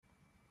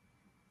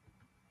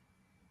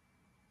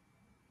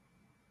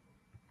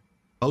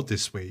world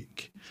this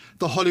week.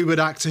 The Hollywood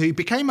actor who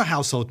became a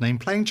household name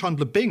playing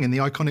Chandler Bing in the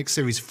iconic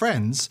series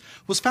Friends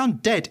was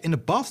found dead in a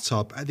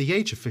bathtub at the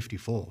age of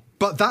 54.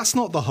 But that's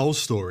not the whole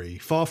story,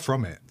 far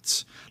from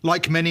it.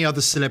 Like many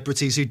other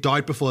celebrities who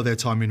died before their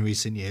time in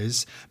recent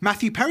years,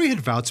 Matthew Perry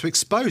had vowed to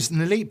expose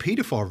an elite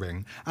paedophile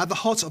ring at the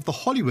heart of the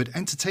Hollywood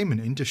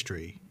entertainment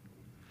industry.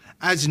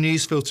 As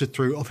news filtered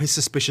through of his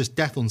suspicious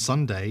death on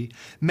Sunday,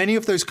 many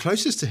of those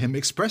closest to him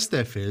expressed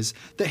their fears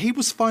that he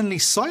was finally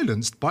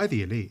silenced by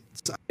the elite.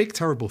 A big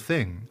terrible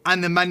thing.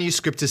 And the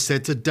manuscript is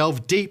said to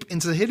delve deep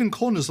into the hidden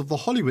corners of the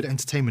Hollywood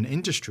entertainment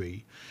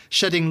industry,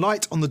 shedding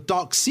light on the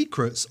dark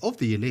secrets of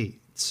the elite.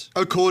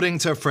 According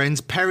to friends,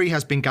 Perry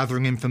has been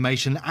gathering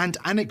information and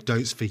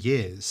anecdotes for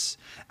years,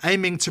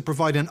 aiming to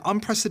provide an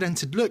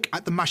unprecedented look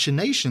at the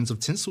machinations of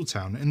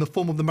Tinseltown in the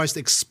form of the most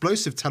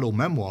explosive tell-all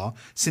memoir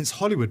since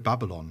Hollywood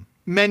Babylon.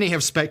 Many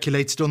have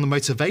speculated on the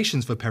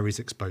motivations for Perry's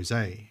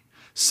exposé.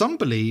 Some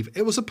believe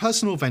it was a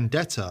personal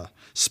vendetta,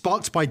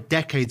 sparked by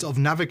decades of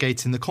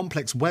navigating the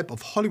complex web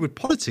of Hollywood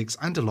politics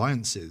and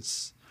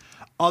alliances.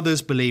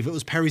 Others believe it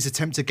was Perry's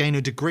attempt to gain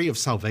a degree of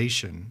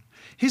salvation,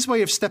 his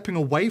way of stepping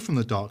away from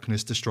the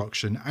darkness,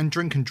 destruction, and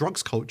drink and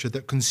drugs culture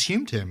that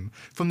consumed him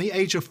from the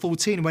age of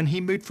 14 when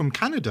he moved from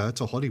Canada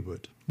to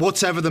Hollywood.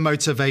 Whatever the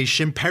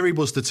motivation, Perry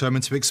was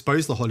determined to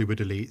expose the Hollywood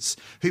elites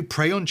who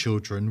prey on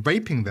children,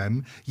 raping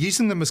them,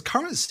 using them as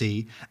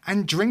currency,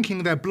 and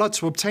drinking their blood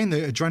to obtain the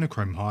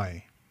adrenochrome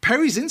high.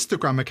 Perry's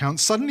Instagram account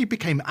suddenly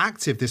became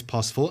active this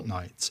past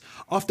fortnight,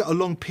 after a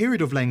long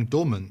period of laying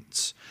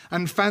dormant,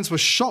 and fans were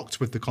shocked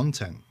with the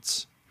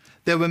content.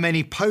 There were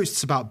many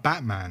posts about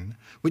Batman,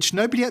 which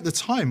nobody at the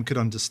time could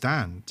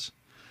understand.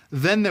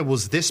 Then there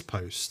was this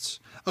post,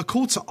 a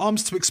call to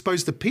arms to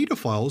expose the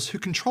paedophiles who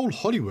control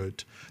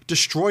Hollywood,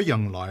 destroy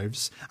young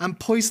lives, and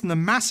poison the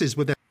masses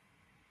with their...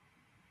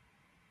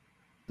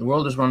 The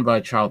world is run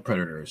by child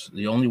predators.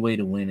 The only way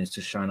to win is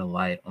to shine a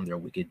light on their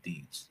wicked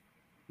deeds.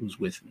 Who's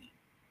with me?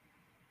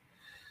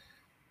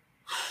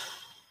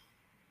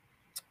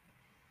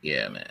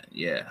 Yeah, man.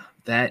 Yeah,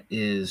 that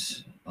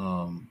is...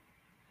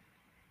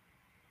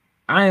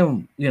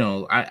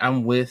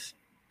 I'm with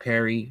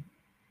Perry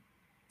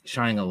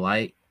shining a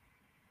light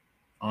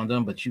on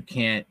them, but you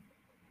can't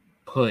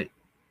put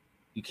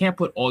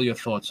all your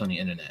thoughts on the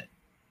internet.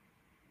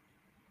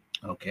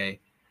 Okay.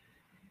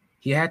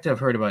 He had to have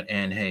heard about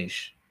Anne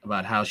Heche,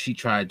 about how she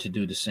tried to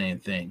do the same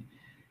thing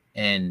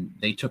and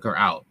they took her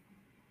out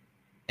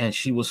and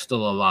she was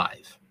still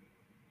alive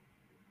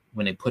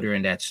when they put her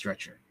in that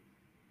stretcher.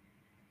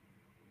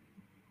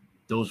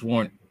 Those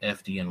weren't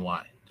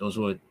FDNY. Those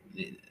were...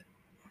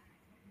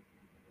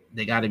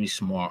 They got to be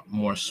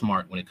more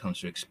smart when it comes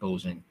to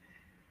exposing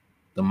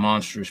the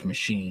monstrous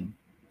machine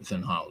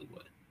within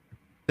Hollywood.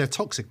 Their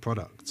toxic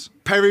products.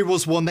 Perry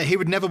was one that he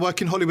would never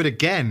work in Hollywood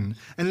again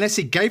unless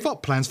he gave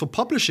up plans for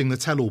publishing the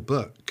tell-all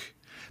book.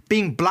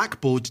 Being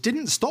blackballed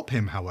didn't stop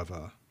him,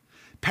 however.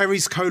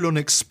 Perry's colon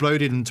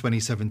exploded in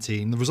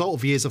 2017, the result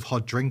of years of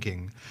hard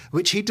drinking,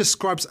 which he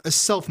describes as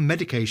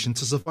self-medication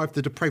to survive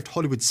the depraved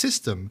Hollywood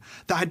system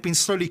that had been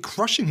slowly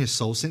crushing his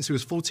soul since he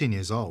was 14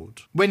 years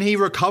old. When he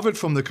recovered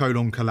from the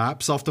colon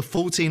collapse after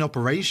 14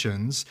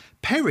 operations,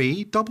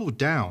 Perry doubled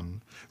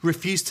down,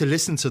 refused to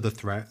listen to the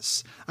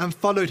threats, and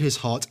followed his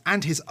heart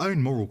and his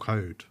own moral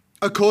code.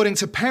 According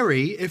to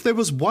Perry, if there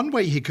was one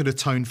way he could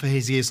atone for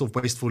his years of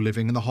wasteful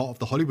living in the heart of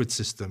the Hollywood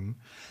system,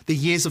 the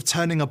years of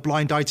turning a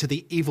blind eye to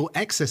the evil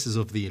excesses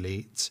of the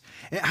elite,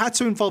 it had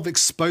to involve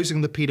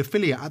exposing the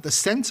paedophilia at the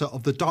centre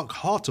of the dark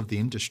heart of the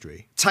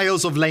industry.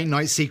 Tales of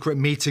late-night secret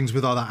meetings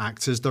with other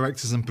actors,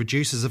 directors and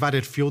producers have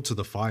added fuel to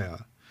the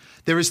fire.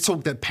 There is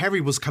talk that Perry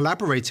was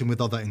collaborating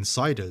with other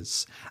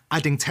insiders,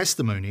 adding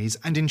testimonies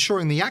and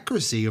ensuring the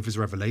accuracy of his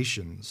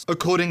revelations.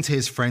 According to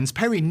his friends,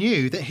 Perry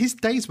knew that his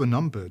days were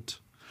numbered.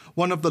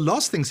 One of the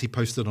last things he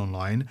posted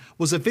online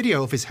was a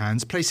video of his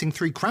hands placing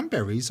 3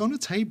 cranberries on a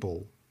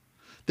table.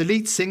 The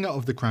lead singer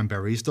of the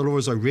Cranberries,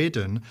 Dolores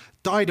O'Riordan,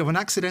 died of an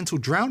accidental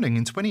drowning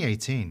in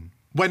 2018.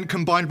 When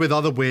combined with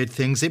other weird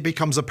things, it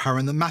becomes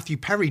apparent that Matthew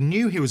Perry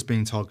knew he was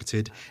being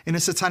targeted in a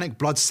satanic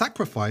blood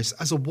sacrifice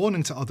as a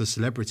warning to other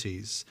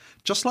celebrities,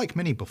 just like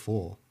many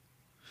before.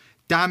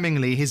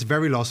 Damningly, his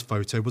very last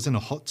photo was in a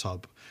hot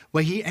tub,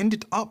 where he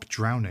ended up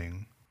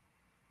drowning.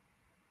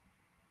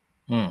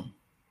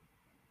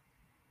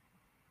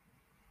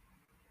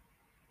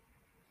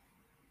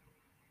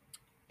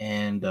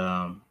 And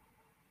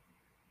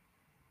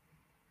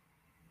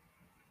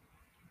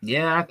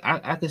yeah,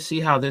 I can see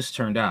how this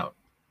turned out.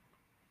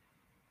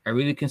 I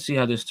really can see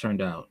how this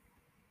turned out.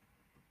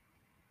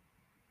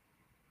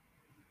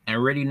 I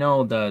already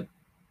know that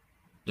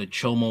the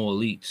Chomo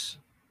elites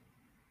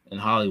in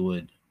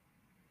Hollywood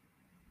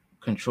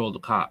control the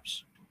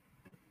cops.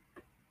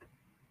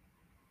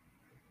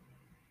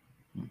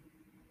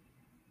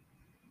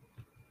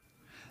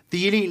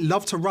 The elite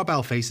love to rub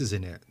our faces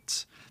in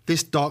it.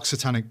 This dark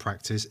satanic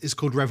practice is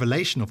called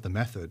revelation of the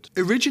method.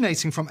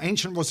 Originating from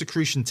ancient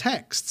Rosicrucian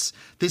texts,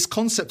 this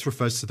concept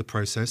refers to the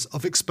process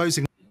of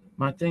exposing...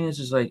 My thing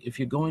is like, if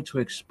you're going to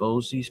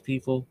expose these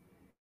people,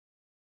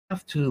 you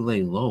have to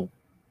lay low.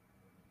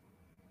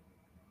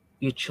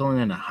 You're chilling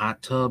in a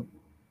hot tub.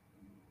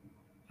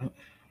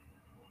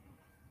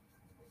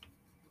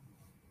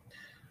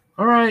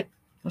 All right,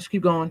 let's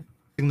keep going.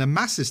 The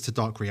masses to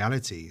dark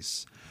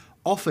realities,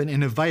 often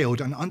in a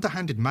veiled and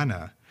underhanded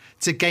manner,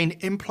 to gain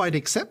implied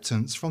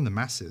acceptance from the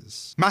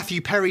masses.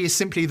 Matthew Perry is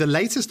simply the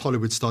latest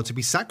Hollywood star to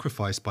be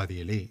sacrificed by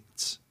the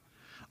elite.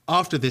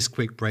 After this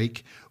quick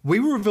break, we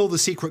will reveal the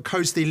secret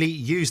codes the elite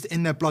used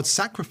in their blood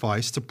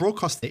sacrifice to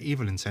broadcast their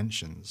evil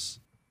intentions.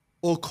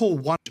 Or call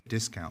one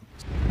discount.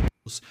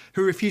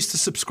 Who refused to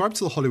subscribe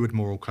to the Hollywood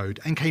moral code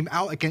and came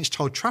out against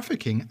child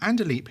trafficking and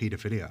elite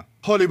paedophilia.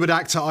 Hollywood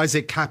actor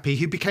Isaac Kappy,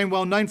 who became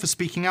well known for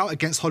speaking out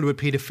against Hollywood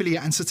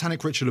paedophilia and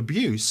satanic ritual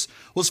abuse,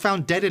 was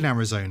found dead in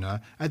Arizona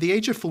at the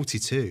age of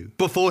 42.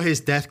 Before his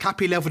death,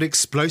 Kappy leveled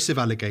explosive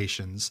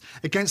allegations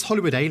against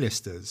Hollywood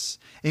A-listers,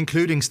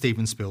 including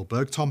Steven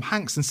Spielberg, Tom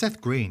Hanks and Seth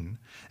Green,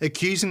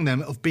 accusing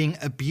them of being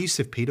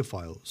abusive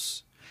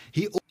paedophiles.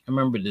 I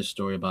remember this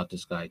story about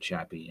this guy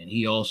Chappie, and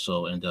he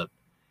also ended up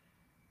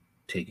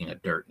taking a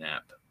dirt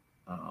nap.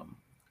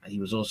 He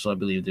was also, I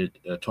believe,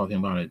 they're talking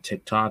about it on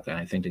TikTok, and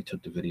I think they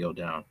took the video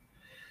down.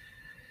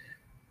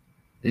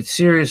 It's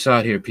serious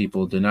out here,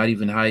 people. They're not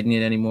even hiding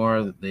it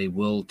anymore. They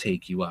will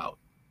take you out.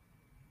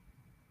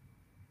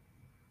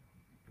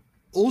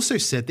 Also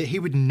said that he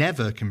would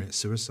never commit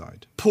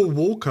suicide. Paul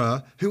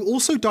Walker, who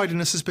also died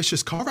in a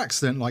suspicious car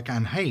accident like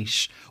Anne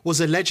Heche,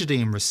 was allegedly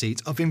in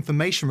receipt of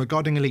information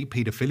regarding elite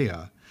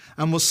paedophilia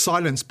and was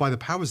silenced by the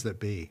powers that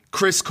be.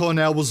 Chris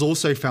Cornell was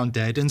also found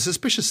dead in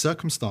suspicious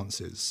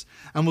circumstances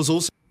and was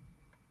also...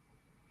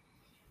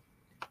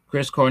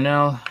 Chris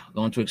Cornell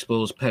going to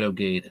expose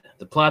Pedogate.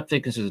 The plot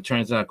thickens as it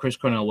turns out Chris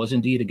Cornell was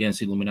indeed against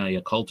the Illuminati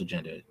occult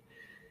agenda.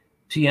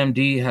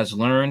 TMD has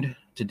learned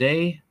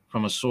today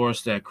from a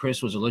source that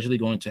Chris was allegedly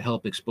going to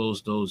help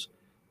expose the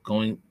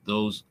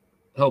going-ons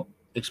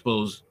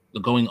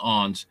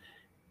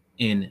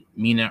in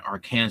Mena,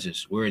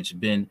 Arkansas, where it's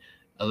been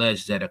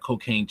alleged that a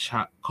cocaine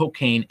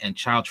and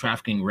child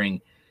trafficking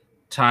ring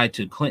tied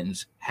to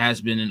Clintons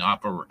has been in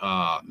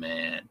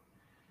operation.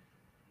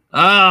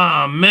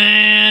 Oh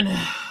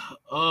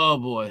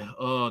boy.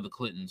 Oh, the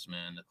Clintons,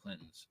 man. The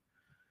Clintons.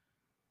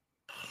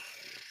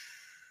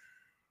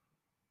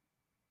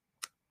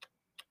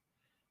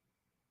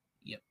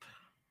 Yep.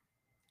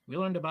 We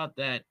learned about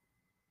that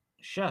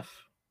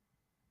chef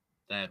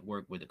that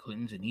worked with the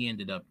Clintons, and he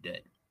ended up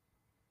dead.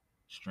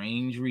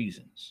 Strange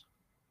reasons.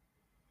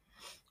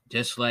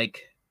 Just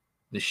like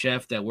the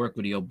chef that worked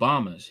with the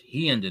Obamas,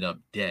 he ended up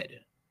dead.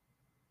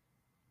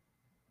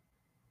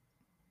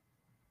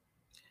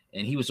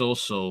 And he was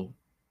also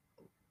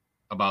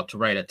about to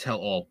write a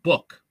tell-all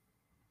book.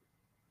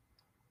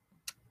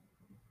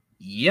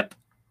 Yep.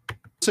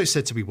 Also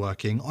said to be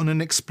working on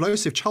an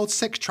explosive child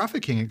sex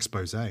trafficking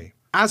expose,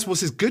 as was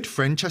his good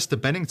friend Chester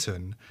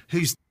Bennington,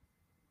 whose...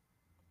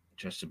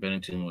 Chester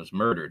Bennington was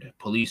murdered.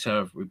 Police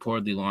have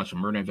reportedly launched a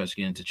murder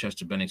investigation into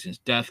Chester Bennington's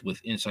death, with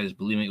insiders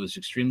believing it was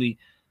extremely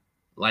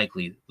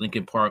likely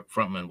Linkin Park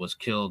frontman was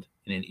killed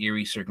in an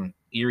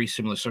eerie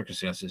similar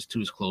circumstances to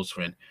his close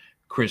friend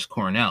Chris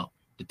Cornell.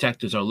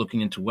 Detectives are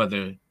looking into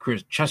whether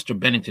Chester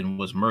Bennington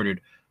was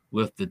murdered,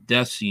 with the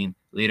death scene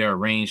later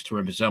arranged to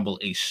resemble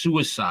a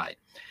suicide.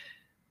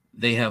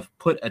 They have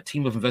put a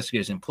team of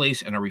investigators in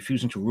place and are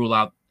refusing to rule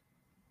out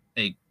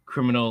a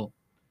criminal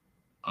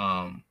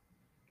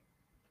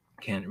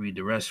can't read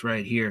the rest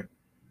right here.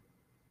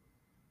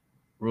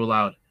 Rule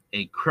out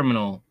a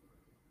criminal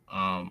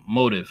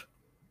motive.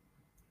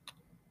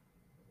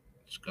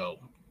 Let's go.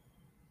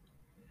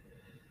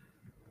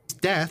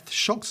 Death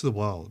shocks the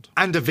world.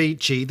 And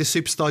Avicii, the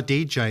superstar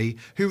DJ,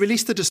 who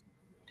released the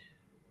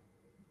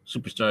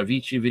Superstar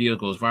Avicii video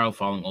goes viral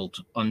following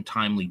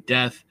untimely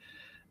death,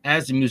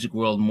 as the music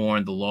world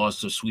mourned the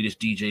loss of Swedish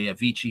DJ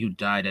Avicii, who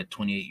died at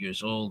 28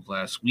 years old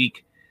last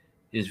week.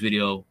 His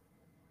video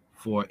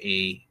for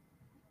a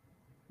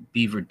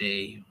Better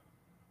Day,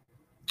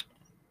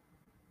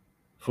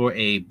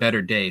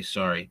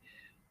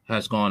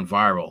 has gone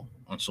viral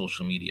on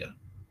social media.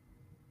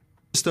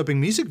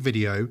 Disturbing music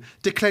video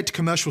declared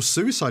commercial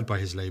suicide by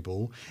his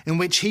label, in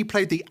which he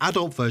played the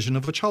adult version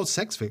of a child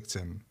sex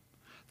victim.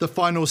 The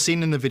final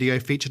scene in the video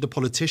featured a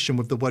politician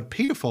with the word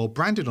paedophile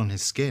branded on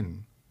his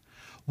skin.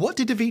 What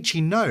did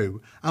Avicii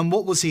know, and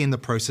what was he in the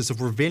process of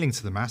revealing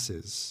to the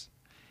masses?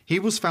 He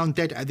was found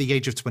dead at the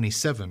age of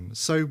 27,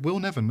 so we'll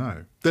never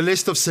know. The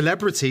list of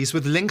celebrities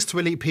with links to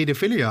elite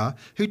paedophilia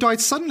who died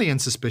suddenly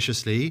and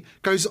suspiciously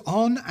goes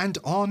on and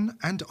on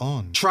and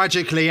on.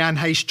 Tragically, Anne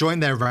Heche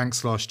joined their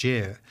ranks last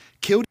year,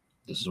 killed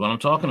This is what I'm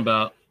talking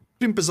about.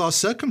 in bizarre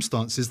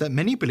circumstances that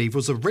many believe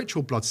was a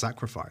ritual blood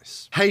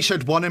sacrifice. Heche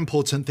had one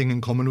important thing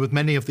in common with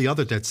many of the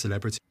other dead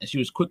celebrities. And she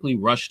was quickly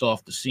rushed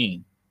off the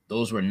scene.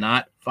 Those were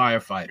not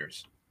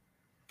firefighters.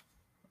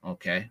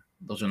 Okay?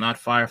 Those are not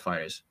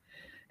firefighters.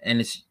 And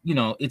it's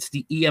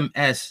the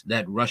EMS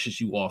that rushes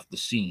you off the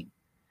scene,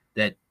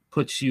 that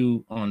puts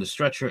you on the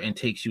stretcher and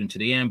takes you into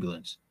the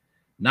ambulance,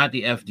 not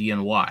the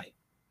FDNY.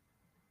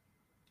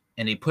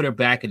 And they put her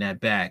back in that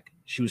bag.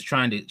 She was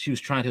trying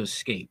to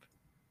escape.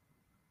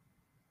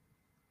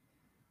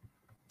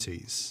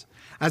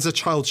 As a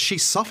child, she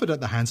suffered at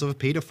the hands of a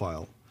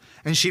paedophile,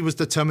 and she was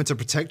determined to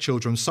protect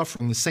children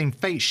suffering the same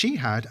fate she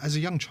had as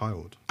a young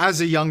child. As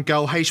a young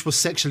girl, Haish was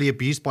sexually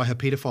abused by her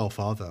paedophile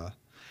father.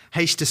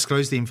 Haish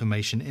disclosed the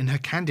information in her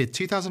candid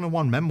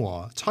 2001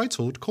 memoir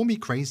titled Call Me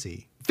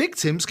Crazy.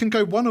 Victims can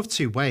go one of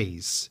two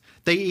ways.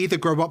 They either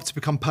grow up to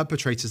become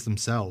perpetrators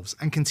themselves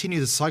and continue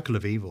the cycle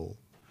of evil,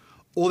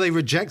 or they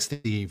reject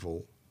the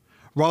evil.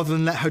 Rather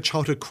than let her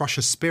childhood crush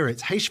her spirit,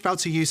 Haish vowed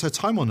to use her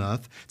time on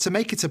Earth to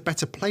make it a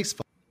better place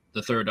for.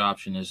 The third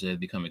option is they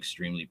become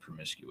extremely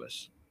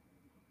promiscuous.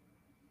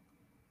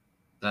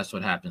 That's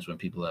what happens when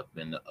people have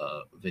been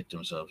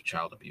victims of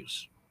child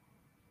abuse,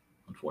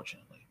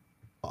 unfortunately.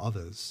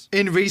 Others.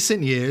 In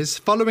recent years,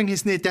 following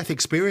his near-death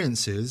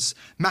experiences,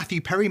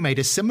 Matthew Perry made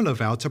a similar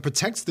vow to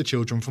protect the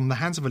children from the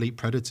hands of elite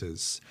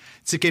predators,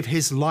 to give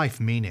his life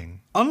meaning.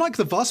 Unlike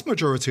the vast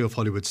majority of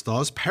Hollywood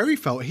stars, Perry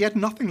felt he had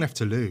nothing left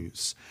to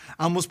lose,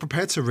 and was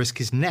prepared to risk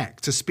his neck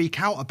to speak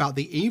out about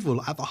the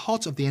evil at the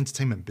heart of the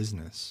entertainment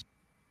business.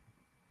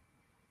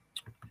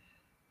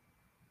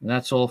 And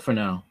that's all for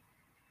now.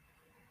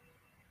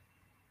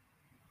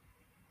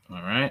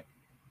 All right.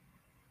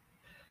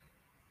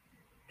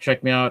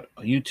 Check me out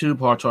on YouTube,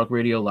 Hard Talk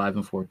Radio live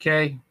in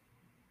 4K.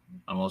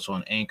 I'm also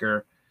on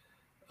Anchor,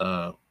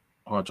 Hard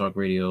Talk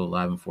Radio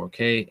live in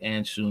 4K,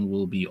 and soon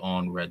we'll be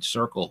on Red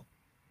Circle.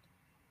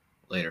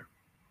 Later.